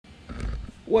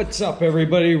What's up,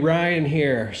 everybody? Ryan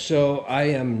here. So I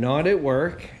am not at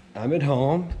work, I'm at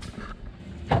home.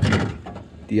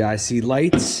 The IC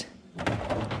lights.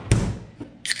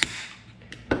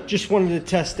 Just wanted to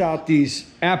test out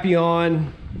these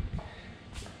Appion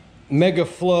Mega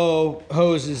Flow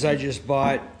hoses I just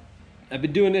bought. I've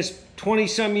been doing this 20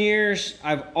 some years.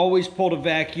 I've always pulled a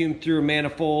vacuum through a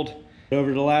manifold.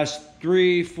 Over the last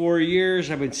 3-4 years,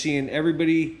 I've been seeing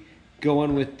everybody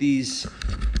going with these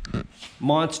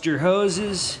monster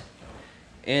hoses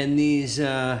and these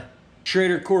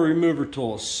Schrader core remover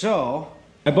tools. So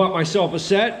I bought myself a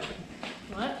set.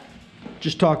 What?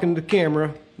 Just talking to the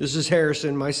camera. This is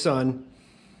Harrison, my son.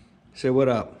 Say what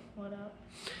up. What up?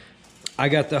 I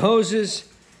got the hoses.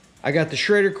 I got the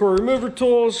Schrader core remover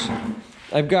tools.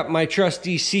 I've got my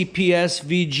trusty CPS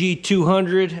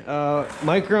VG200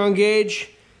 micron gauge.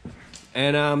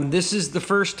 And this is the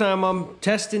first time I'm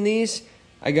testing these.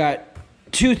 I got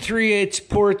 2 3/8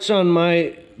 ports on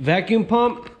my vacuum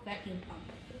pump.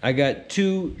 I got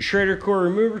 2 Schrader core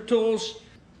remover tools.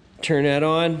 Turn that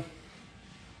on.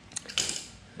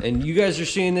 And you guys are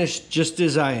seeing this just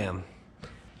as I am.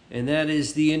 And that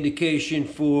is the indication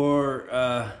for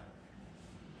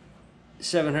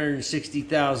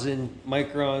 760,000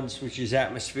 microns, which is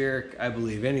atmospheric, I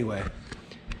believe, anyway.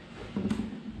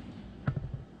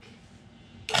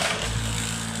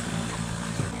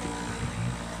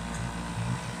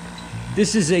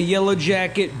 This is a Yellow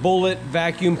Jacket Bullet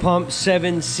vacuum pump,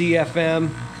 7 CFM.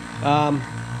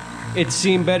 It's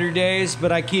seen better days,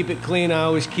 but I keep it clean. I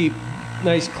always keep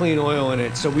nice clean oil in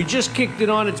it. So we just kicked it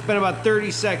on. It's been about 30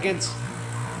 seconds.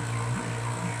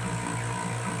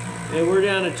 And we're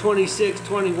down to 26,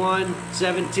 21,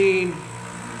 17.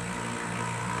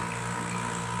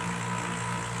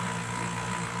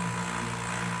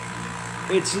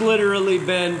 It's literally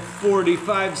been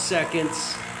 45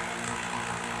 seconds.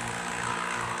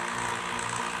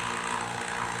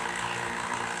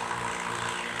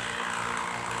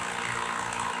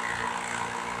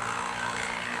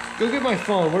 Go get my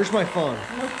phone. Where's my phone?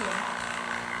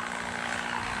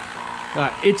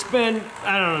 It's been,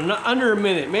 I don't know, under a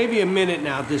minute, maybe a minute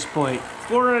now at this point.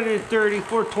 430,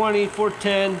 420,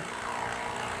 410.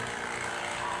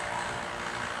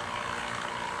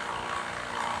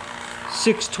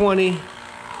 $620.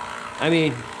 I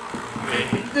mean,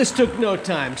 this took no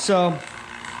time. So,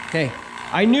 hey,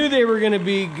 I knew they were going to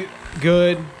be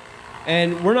good.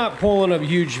 And we're not pulling a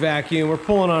huge vacuum. We're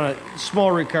pulling on a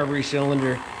small recovery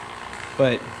cylinder.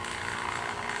 But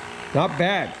not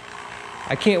bad.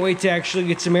 I can't wait to actually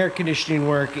get some air conditioning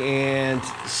work and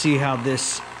see how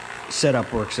this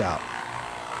setup works out.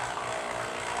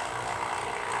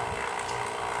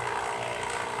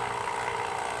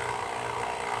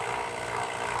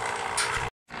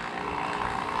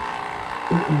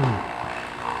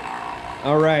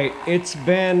 All right, it's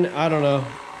been, I don't know,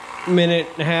 minute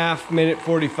and a half, minute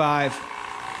 45,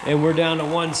 and we're down to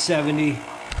 170.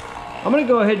 I'm gonna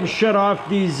go ahead and shut off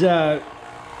these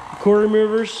core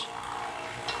removers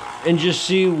and just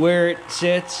see where it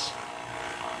sits.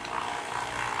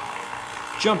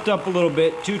 Jumped up a little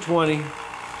bit, 220,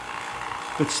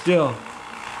 but still.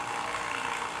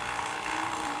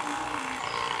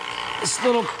 This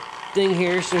little thing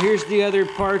here, so here's the other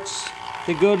parts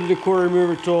that go to the core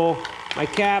remover tool. My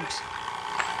caps,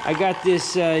 I got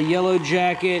this Yellow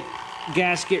Jacket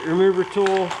gasket remover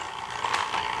tool.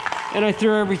 And I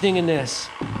throw everything in this.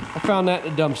 I found that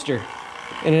in a dumpster.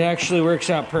 And it actually works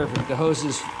out perfect. The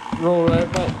hoses roll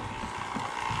right, but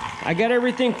I got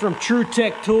everything from True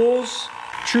Tech Tools.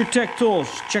 True Tech Tools,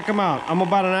 check them out. I'm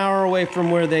about an hour away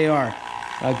from where they are.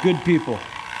 Good people.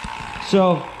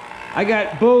 So I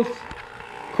got both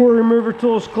core remover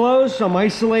tools closed. So I'm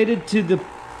isolated to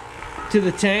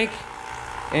the tank.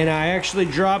 And I actually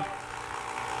dropped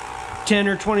 10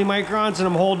 or 20 microns and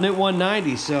I'm holding it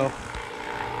 190. So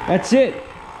that's it.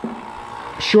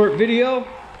 Short video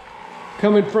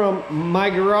coming from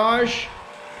my garage.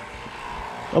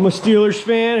 I'm a Steelers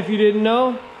fan, if you didn't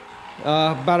know.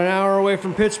 About an hour away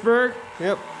from Pittsburgh.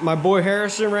 Yep, my boy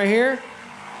Harrison right here.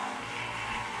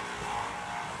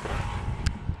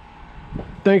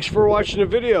 Thanks for watching the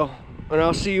video, and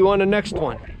I'll see you on the next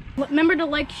one. Remember to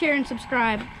like, share, and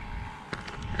subscribe.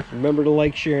 Remember to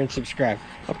like, share, and subscribe.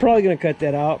 I'm probably gonna cut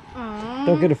that out. Aww.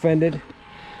 Don't get offended,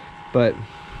 but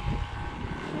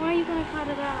Why are you gonna cut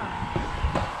it out?